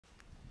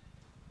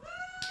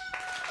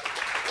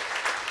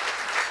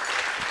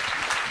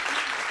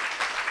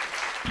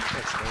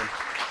Thanks, man.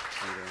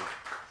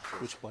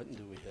 Which button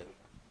do we hit?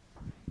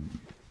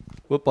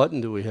 What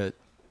button do we hit?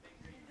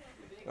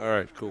 All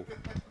right, cool.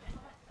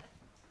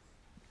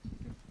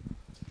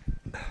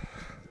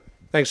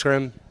 Thanks,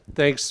 Graham.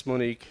 Thanks,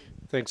 Monique.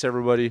 Thanks,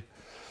 everybody.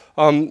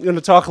 I'm going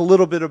to talk a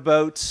little bit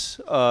about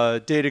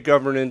data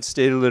governance,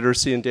 data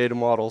literacy, and data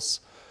models.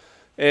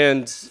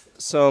 And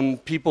some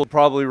people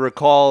probably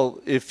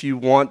recall, if you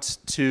want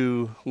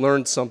to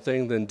learn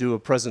something, then do a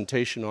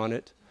presentation on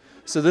it.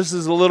 So this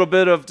is a little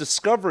bit of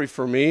discovery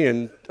for me,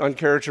 and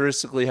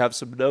uncharacteristically have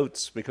some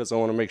notes because I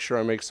want to make sure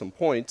I make some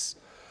points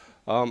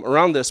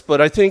around this.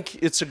 But I think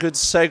it's a good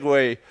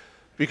segue,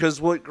 because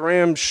what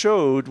Graham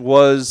showed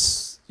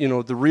was, you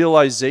know, the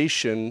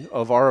realization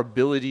of our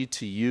ability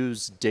to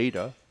use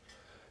data.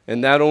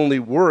 And that only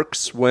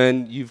works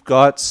when you've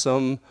got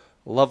some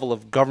level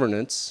of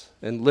governance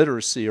and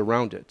literacy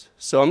around it.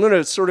 So I'm going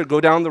to sort of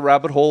go down the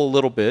rabbit hole a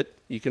little bit.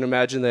 You can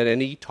imagine that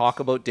any talk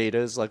about data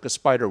is like a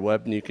spider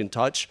web, and you can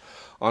touch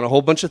on a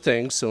whole bunch of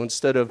things. So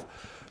instead of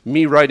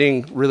me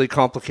writing really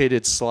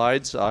complicated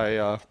slides,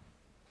 I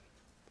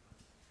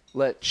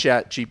let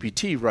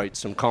ChatGPT write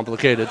some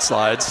complicated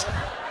slides.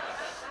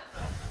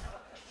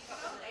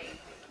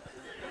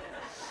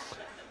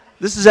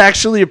 This is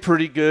actually a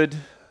pretty good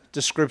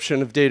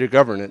description of data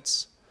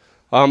governance.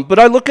 But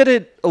I look at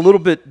it a little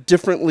bit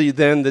differently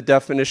than the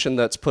definition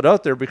that's put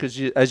out there, because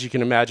as you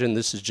can imagine,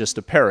 this is just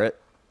a parrot,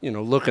 you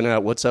know, looking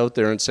at what's out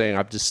there and saying,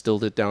 I've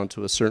distilled it down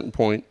to a certain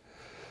point.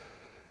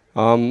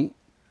 I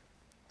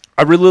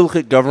really look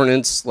at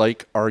governance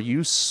like, are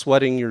you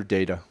sweating your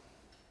data?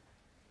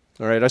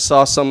 All right, I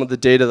saw some of the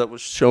data that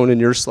was shown in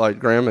your slide,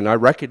 Graham, and I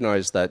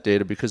recognized that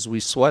data because we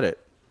sweat it,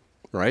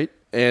 right?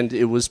 And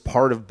it was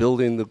part of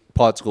building the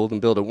PODS Golden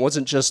Build. It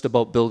wasn't just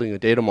about building a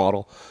data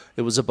model.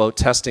 It was about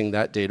testing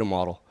that data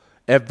model.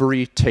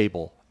 Every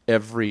table,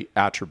 every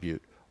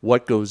attribute,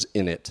 what goes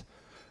in it.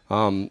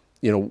 You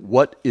know,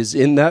 what is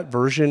in that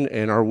version,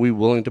 and are we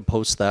willing to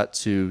post that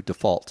to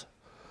default,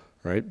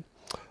 right?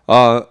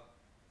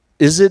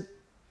 Is it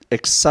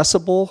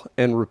accessible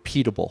and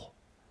repeatable?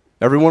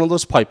 Every one of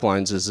those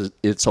pipelines is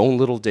its own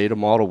little data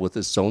model with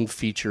its own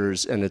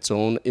features and its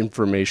own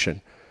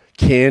information.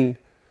 Can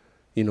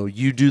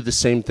you do the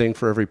same thing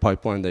for every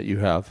pipeline that you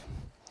have?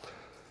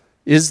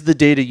 Is the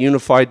data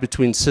unified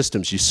between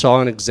systems? You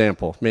saw an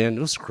example. Man, it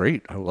was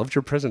great. I loved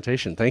your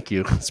presentation. Thank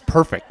you. It's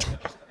perfect.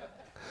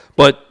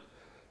 But,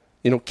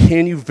 you know,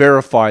 can you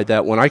verify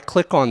that when I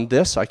click on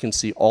this, I can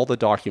see all the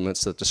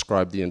documents that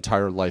describe the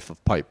entire life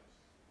of pipe?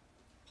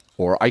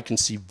 Or I can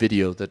see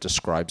video that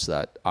describes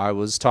that. I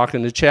was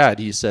talking to Chad.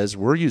 He says,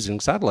 we're using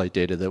satellite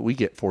data that we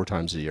get 4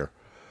 times a year,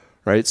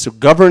 right? So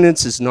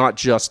governance is not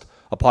just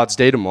a PODS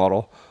data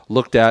model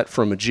looked at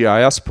from a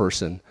GIS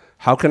person.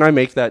 How can I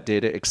make that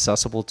data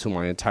accessible to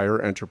my entire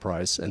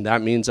enterprise? And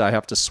that means I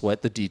have to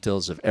sweat the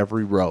details of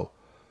every row,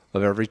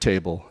 of every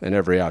table, and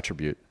every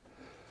attribute.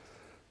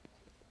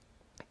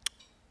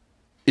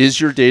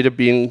 Is your data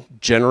being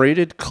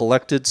generated,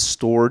 collected,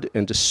 stored,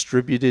 and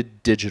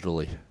distributed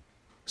digitally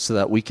so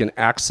that we can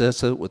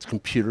access it with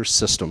computer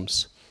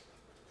systems?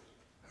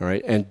 All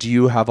right, and do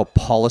you have a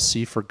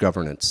policy for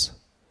governance?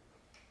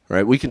 All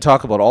right, we can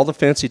talk about all the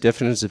fancy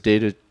definitions of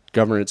data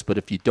governance, but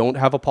if you don't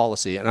have a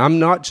policy, and I'm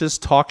not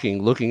just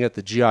talking looking at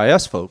the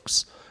GIS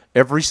folks,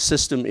 every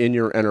system in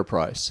your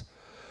enterprise.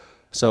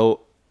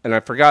 So, and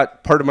I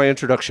forgot part of my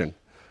introduction.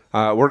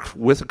 I work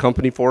with a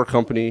company, for a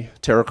company,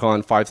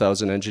 Terracon,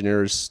 5,000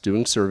 engineers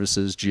doing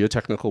services,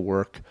 geotechnical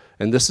work,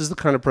 and this is the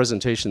kind of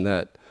presentation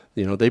that,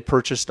 you know, they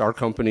purchased our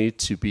company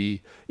to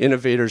be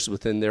innovators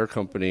within their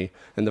company,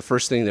 and the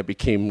first thing that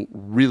became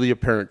really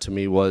apparent to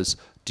me was,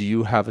 do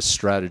you have a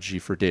strategy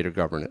for data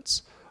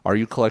governance? Are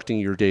you collecting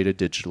your data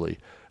digitally?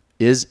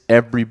 Is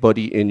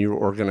everybody in your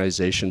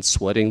organization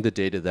sweating the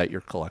data that you're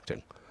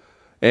collecting?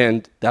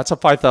 And that's a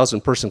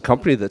 5,000 person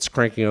company that's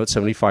cranking out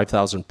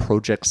 75,000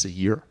 projects a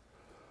year,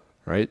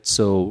 right?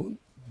 So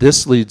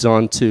this leads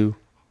on to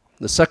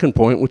the second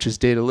point, which is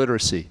data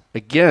literacy.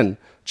 Again,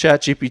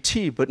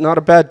 ChatGPT, but not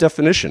a bad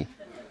definition.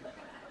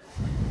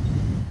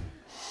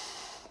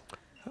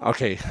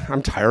 Okay,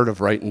 I'm tired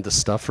of writing this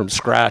stuff from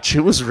scratch.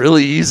 It was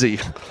really easy.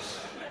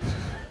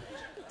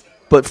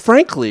 But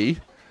frankly,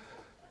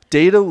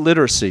 data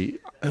literacy,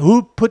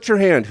 put your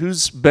hand,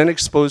 who's been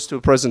exposed to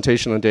a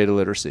presentation on data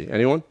literacy?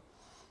 Anyone?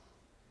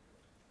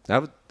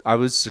 I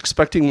was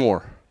expecting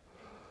more,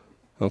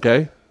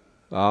 okay?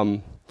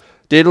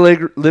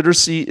 Data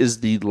literacy is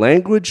the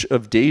language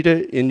of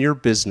data in your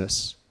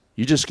business.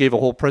 You just gave a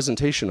whole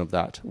presentation of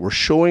that. We're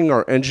showing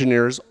our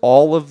engineers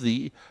all of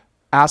the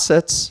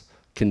assets,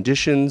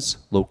 conditions,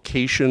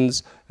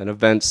 locations, and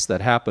events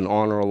that happen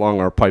on or along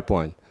our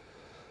pipeline.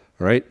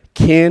 All right?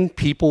 Can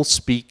people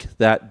speak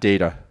that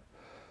data?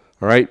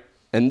 All right?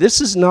 And this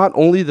is not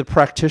only the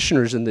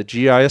practitioners and the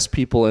GIS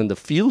people and the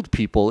field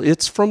people,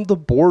 it's from the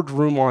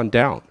boardroom on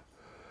down.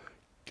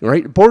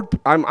 Right?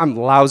 I'm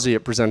lousy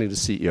at presenting to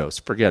CEOs.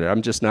 Forget it.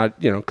 I'm just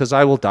not, you know, because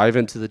I will dive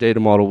into the data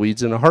model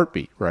weeds in a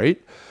heartbeat,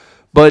 right?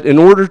 But in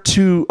order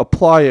to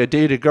apply a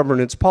data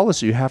governance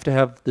policy, you have to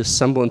have this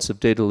semblance of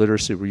data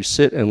literacy where you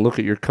sit and look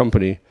at your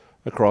company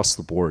across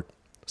the board.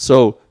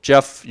 So,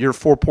 Jeff, your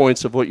 4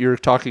 points of what you're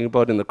talking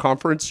about in the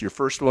conference, your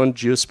first one,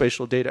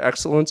 geospatial data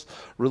excellence,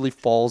 really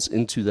falls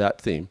into that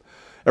theme.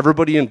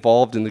 Everybody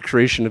involved in the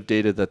creation of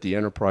data that the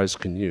enterprise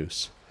can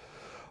use.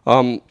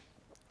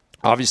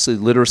 Obviously,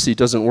 literacy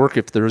doesn't work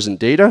if there isn't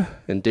data,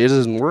 and data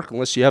doesn't work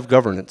unless you have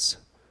governance.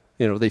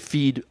 You know, they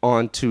feed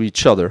on to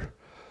each other.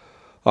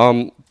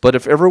 But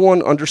if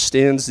everyone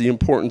understands the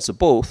importance of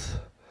both,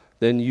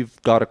 then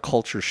you've got a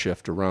culture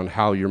shift around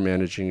how you're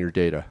managing your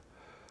data,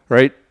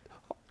 right?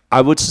 I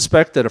would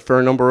suspect that a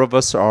fair number of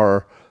us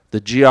are the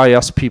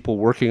GIS people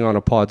working on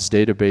a PODS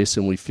database,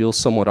 and we feel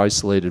somewhat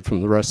isolated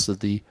from the rest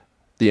of the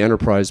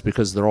enterprise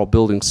because they're all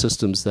building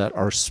systems that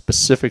are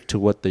specific to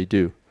what they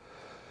do.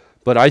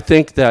 But I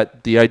think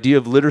that the idea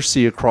of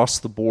literacy across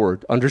the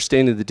board,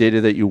 understanding the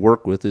data that you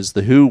work with, is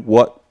the who,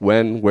 what,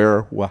 when,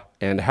 where,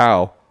 and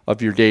how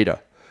of your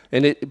data.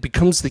 And it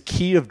becomes the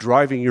key of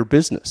driving your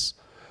business.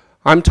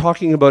 I'm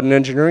talking about an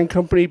engineering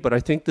company, but I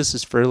think this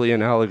is fairly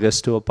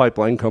analogous to a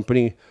pipeline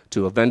company,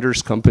 to a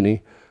vendor's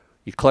company.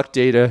 You collect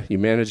data, you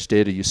manage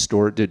data, you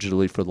store it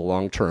digitally for the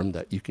long term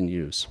that you can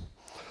use.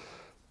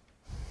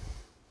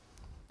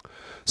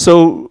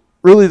 So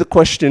really the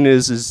question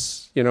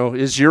is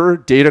your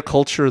data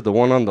culture the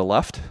one on the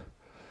left?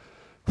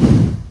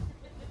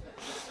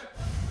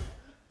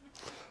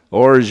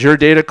 Or is your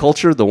data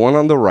culture the one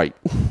on the right?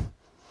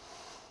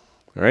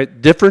 All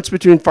right, difference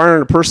between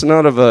firing a person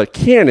out of a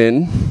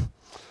cannon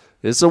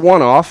is a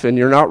one-off, and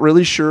you're not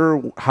really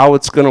sure how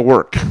it's going to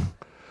work.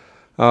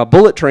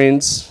 Bullet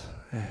trains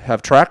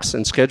have tracks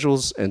and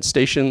schedules and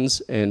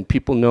stations, and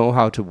people know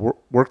how to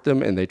work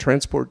them, and they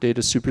transport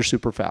data super,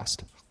 super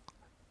fast.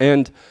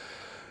 And,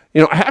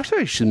 I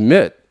actually should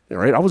admit,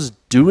 right, I was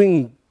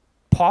doing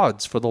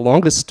PODS for the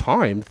longest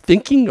time,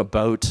 thinking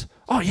about,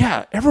 oh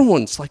yeah,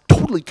 everyone's like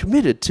totally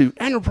committed to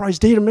enterprise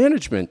data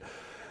management.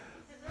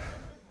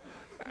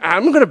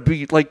 I'm going to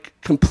be like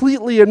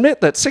completely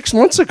admit that 6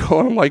 months ago,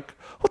 I'm like,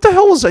 what the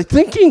hell was I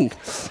thinking?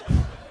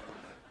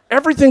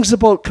 Everything's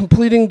about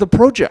completing the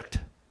project.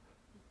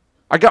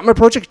 I got my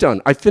project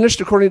done. I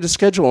finished according to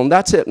schedule, and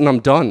that's it, and I'm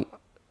done,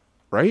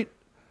 right?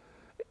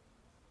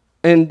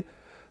 And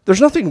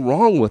there's nothing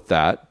wrong with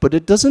that, but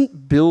it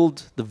doesn't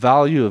build the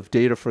value of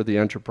data for the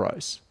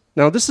enterprise.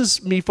 Now, this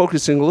is me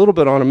focusing a little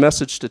bit on a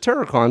message to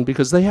Terracon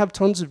because they have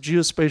tons of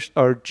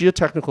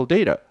geotechnical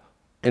data.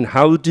 And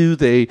how do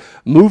they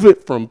move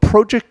it from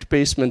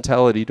project-based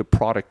mentality to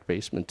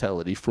product-based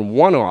mentality, from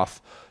one-off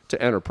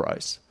to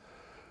enterprise,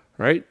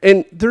 right?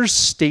 And there's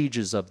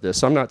stages of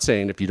this. I'm not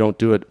saying if you don't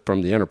do it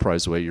from the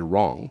enterprise way, you're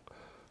wrong,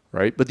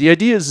 right? But the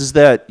idea is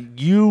that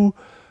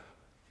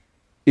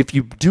if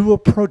you do a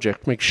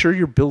project, make sure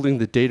you're building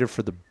the data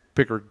for the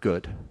bigger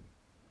good.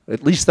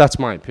 At least that's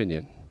my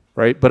opinion,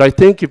 right? But I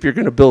think if you're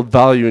going to build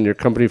value in your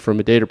company from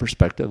a data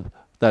perspective,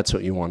 that's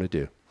what you want to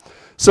do.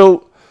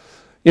 So,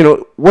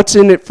 what's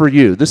in it for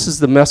you? This is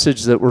the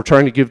message that we're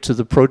trying to give to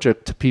the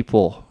project to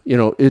people.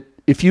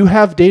 If you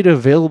have data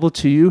available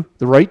to you,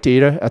 the right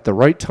data at the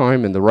right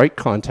time in the right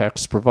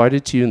context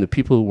provided to you and the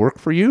people who work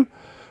for you,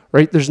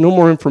 right? There's no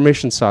more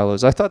information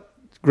silos. I thought,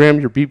 Graham,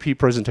 your BP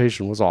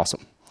presentation was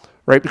awesome,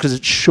 right? Because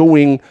it's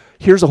showing,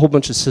 here's a whole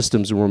bunch of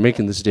systems and we're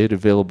making this data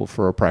available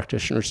for our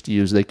practitioners to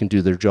use. They can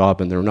do their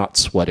job and they're not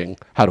sweating.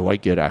 How do I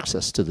get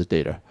access to the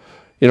data?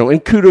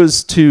 And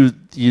kudos to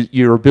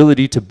your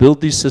ability to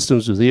build these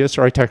systems with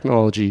ESRI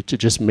technology to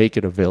just make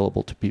it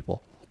available to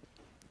people.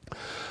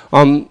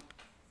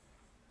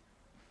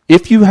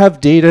 If you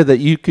have data that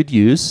you could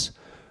use,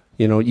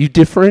 you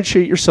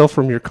differentiate yourself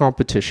from your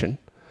competition.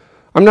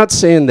 I'm not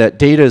saying that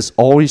data is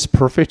always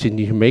perfect and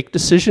you can make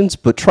decisions,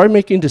 but try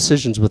making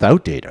decisions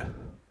without data,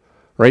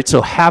 right?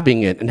 So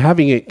having it and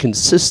having it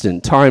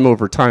consistent time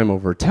over time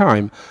over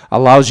time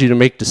allows you to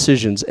make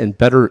decisions and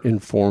better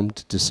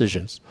informed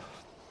decisions.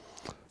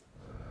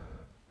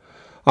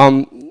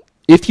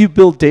 If you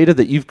build data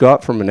that you've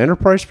got from an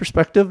enterprise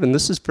perspective, and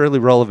this is fairly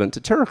relevant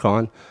to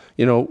Terracon,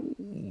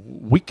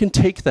 we can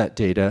take that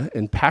data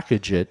and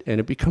package it, and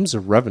it becomes a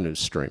revenue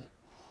stream,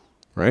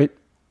 right?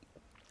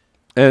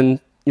 And,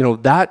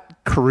 that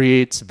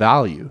creates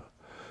value.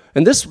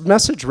 And this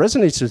message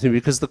resonates with me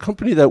because the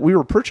company that we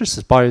were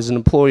purchased by is an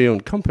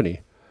employee-owned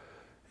company.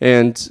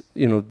 And,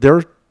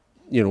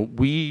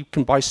 we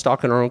can buy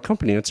stock in our own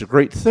company. It's a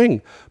great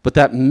thing. But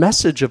that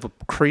message of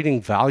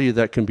creating value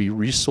that can be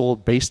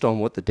resold based on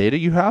what the data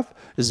you have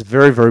is a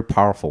very, very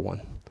powerful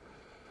one.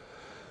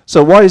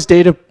 So why is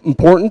data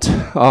important?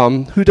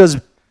 Who does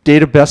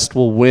data best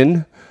will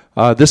win.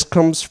 This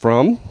comes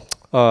from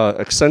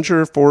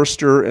Accenture,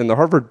 Forrester, and the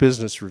Harvard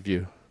Business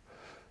Review.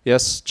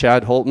 Yes,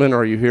 Chad Holtman,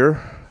 are you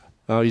here?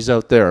 He's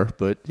out there,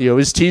 but he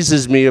always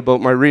teases me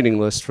about my reading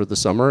list for the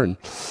summer, and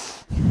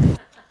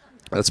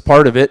that's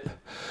part of it.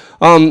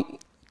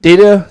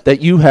 Data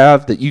that you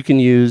have that you can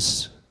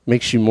use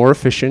makes you more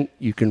efficient.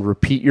 You can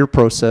repeat your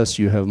process.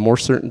 You have more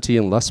certainty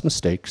and less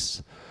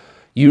mistakes.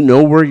 You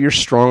know where you're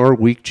strong or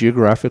weak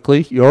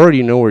geographically. You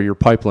already know where your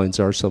pipelines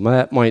are, so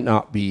that might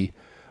not be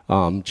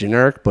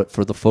generic, but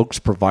for the folks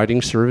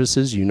providing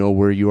services, you know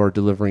where you are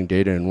delivering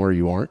data and where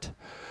you aren't.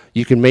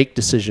 You can make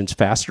decisions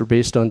faster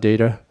based on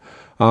data.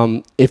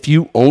 If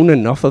you own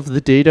enough of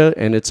the data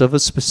and it's of a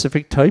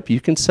specific type, you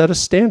can set a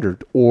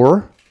standard.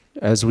 Or,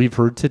 as we've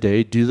heard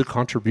today, do the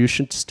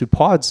contributions to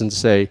PODS and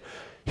say,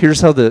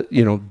 here's how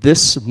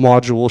this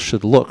module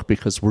should look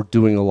because we're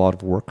doing a lot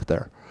of work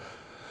there.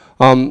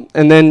 And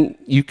then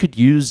you could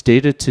use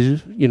data to,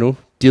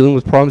 dealing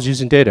with problems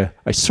using data.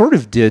 I sort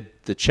of did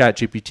the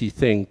ChatGPT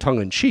thing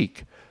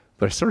tongue-in-cheek,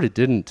 but I sort of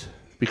didn't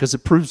because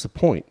it proves the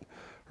point,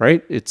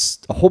 right? It's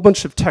a whole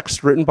bunch of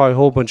text written by a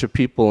whole bunch of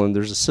people, and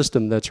there's a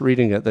system that's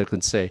reading it that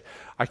can say,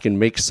 I can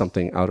make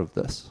something out of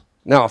this.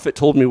 Now, if it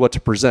told me what to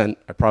present,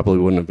 I probably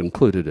wouldn't have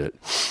included it.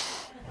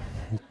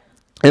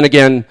 And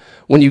again,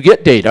 when you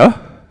get data,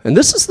 and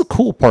this is the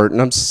cool part,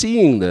 and I'm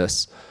seeing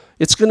this,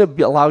 it's going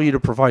to allow you to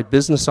provide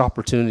business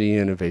opportunity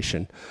and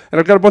innovation.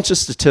 And I've got a bunch of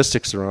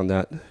statistics around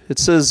that. It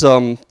says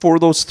for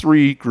those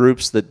 3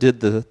 groups that did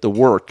the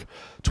work,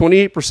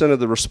 28% of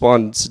the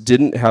respondents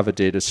didn't have a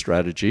data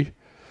strategy.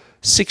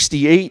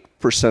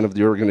 68% of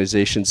the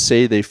organizations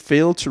say they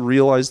failed to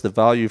realize the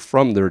value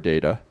from their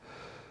data.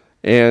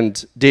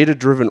 And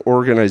data-driven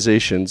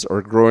organizations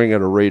are growing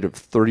at a rate of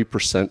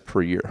 30%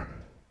 per year.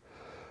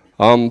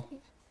 I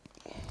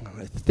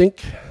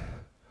think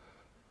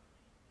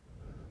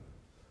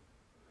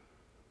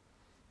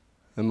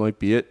that might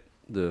be it,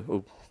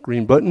 the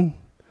green button.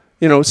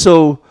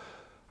 So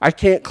I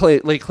can't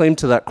lay claim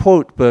to that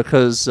quote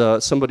because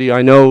somebody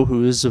I know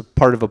who is a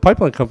part of a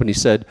pipeline company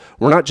said,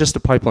 we're not just a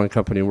pipeline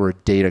company, we're a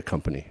data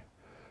company,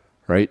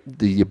 right?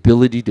 The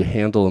ability to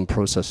handle and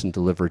process and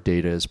deliver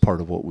data is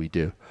part of what we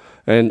do.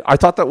 And I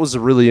thought that was a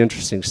really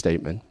interesting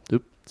statement.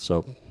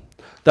 So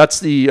that's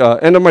the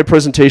end of my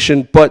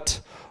presentation, but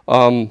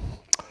I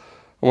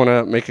want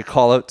to make a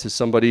call out to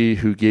somebody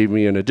who gave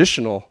me an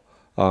additional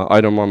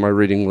item on my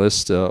reading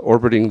list,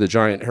 Orbiting the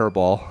Giant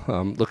Hairball.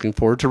 I'm looking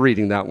forward to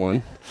reading that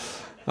one.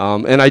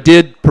 And I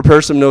did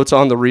prepare some notes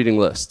on the reading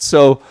list.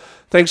 So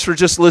thanks for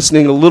just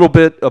listening a little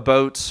bit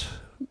about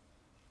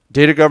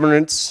data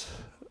governance,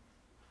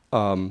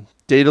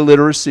 data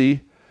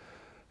literacy,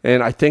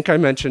 and I think I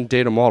mentioned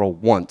data model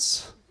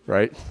once,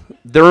 right?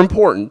 They're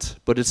important,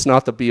 but it's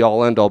not the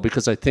be-all, end-all,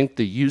 because I think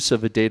the use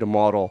of a data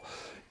model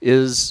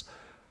is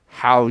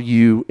how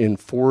you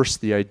enforce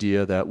the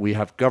idea that we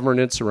have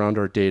governance around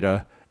our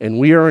data, and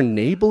we are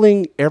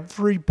enabling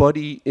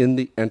everybody in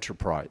the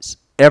enterprise,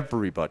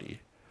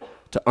 everybody,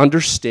 to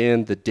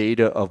understand the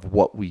data of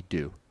what we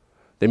do.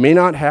 They may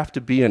not have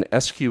to be an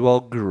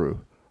SQL guru.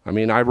 I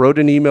mean, I wrote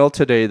an email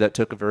today that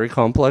took a very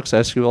complex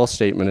SQL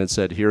statement and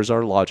said, here's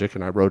our logic,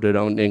 and I wrote it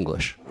out in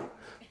English.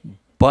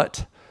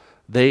 But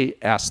they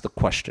asked the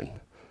question,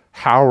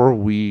 how are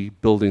we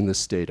building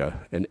this data?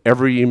 And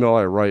every email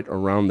I write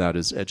around that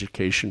is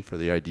education for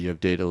the idea of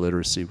data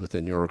literacy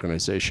within your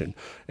organization.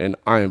 And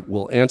I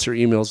will answer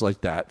emails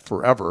like that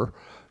forever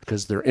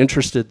because they're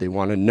interested, they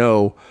want to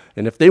know.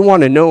 And if they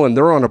want to know and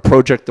they're on a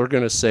project, they're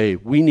going to say,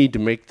 we need to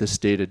make this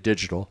data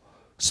digital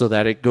so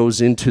that it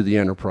goes into the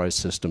enterprise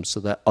system so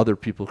that other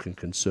people can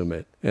consume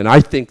it. And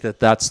I think that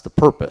that's the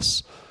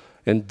purpose,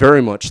 and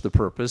very much the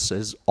purpose,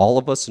 as all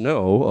of us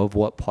know, of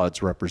what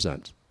PODS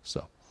represent.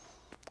 So,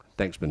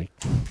 thanks, Benny.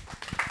 Stay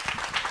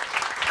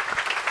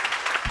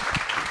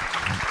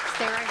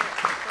right here.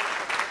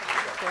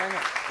 Stay right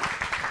here.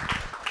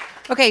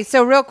 Okay,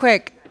 so real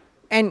quick,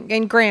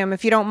 and Graham,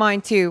 if you don't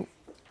mind too,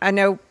 I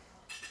know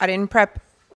I didn't prep